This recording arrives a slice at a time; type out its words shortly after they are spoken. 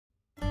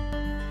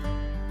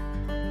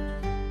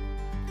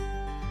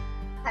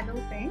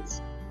Hello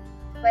friends,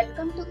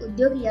 welcome to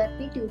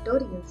UdyogERP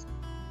tutorials.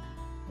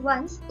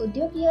 Once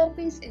UdyogERP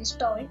is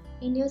installed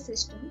in your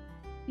system,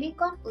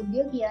 click on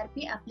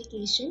UdyogERP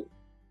application.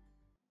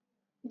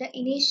 The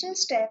initial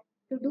step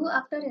to do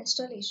after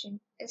installation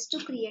is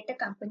to create a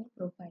company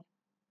profile.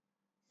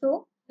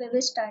 So we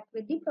will start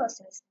with the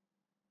process.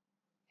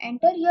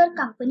 Enter your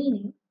company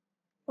name,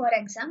 for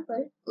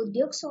example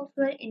Udyog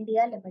Software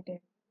India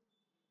Limited.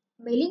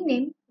 Mailing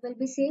name will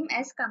be same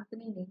as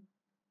company name.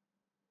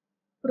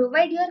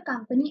 Provide your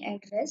company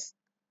address,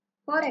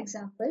 for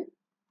example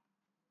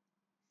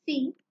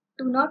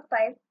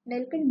C205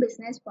 Nilkant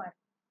Business Park.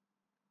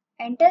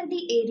 Enter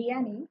the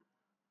area name,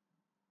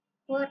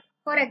 for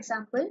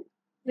example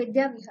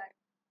Vidya Vihar.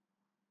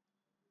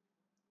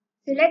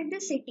 Select the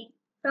city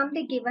from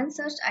the given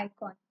search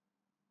icon.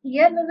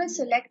 Here we will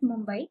select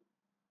Mumbai.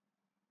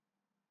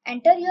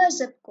 Enter your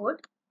zip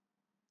code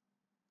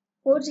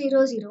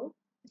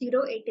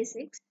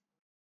 400086.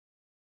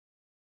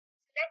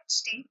 Select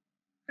state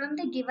from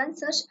the given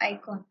search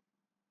icon.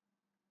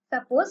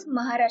 Suppose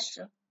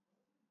Maharashtra.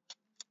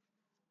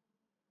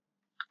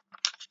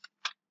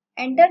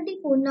 Enter the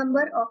phone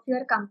number of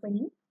your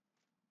company.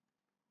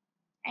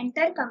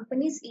 Enter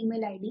company's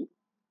email ID,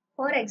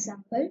 for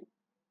example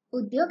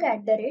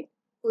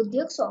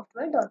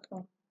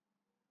udyog@udyogsoftware.com.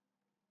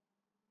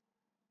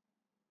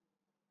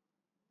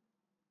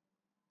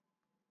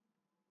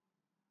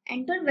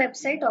 Enter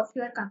website of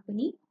your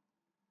company,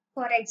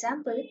 for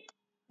example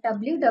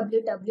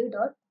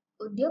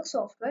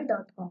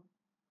www.udyogsoftware.com.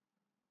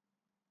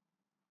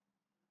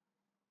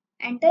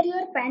 Enter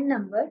your PAN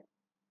number,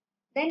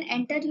 then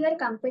enter your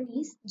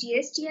company's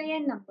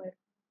GSTIN number.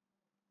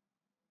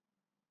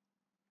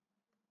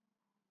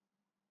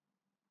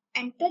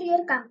 Enter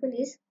your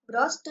company's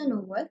gross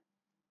turnover.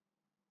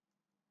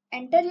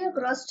 Enter your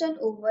gross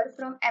turnover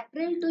from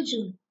April to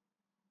June.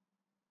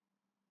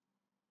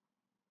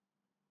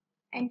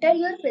 Enter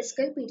your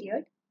fiscal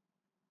period.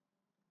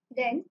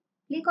 Then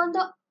click on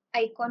the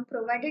icon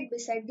provided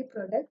beside the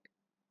product.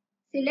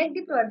 Select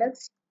the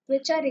products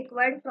which are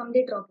required from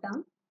the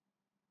drop-down.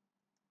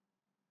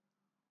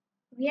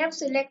 We have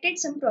selected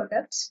some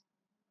products.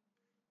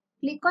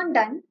 Click on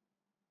Done.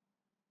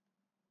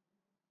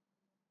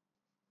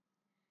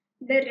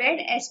 The red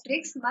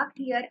asterisks marked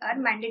here are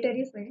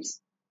mandatory fields.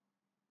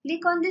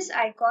 Click on this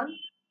icon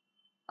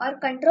or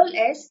Ctrl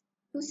S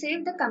to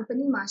save the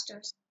company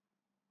masters.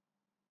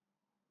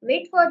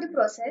 Wait for the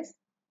process.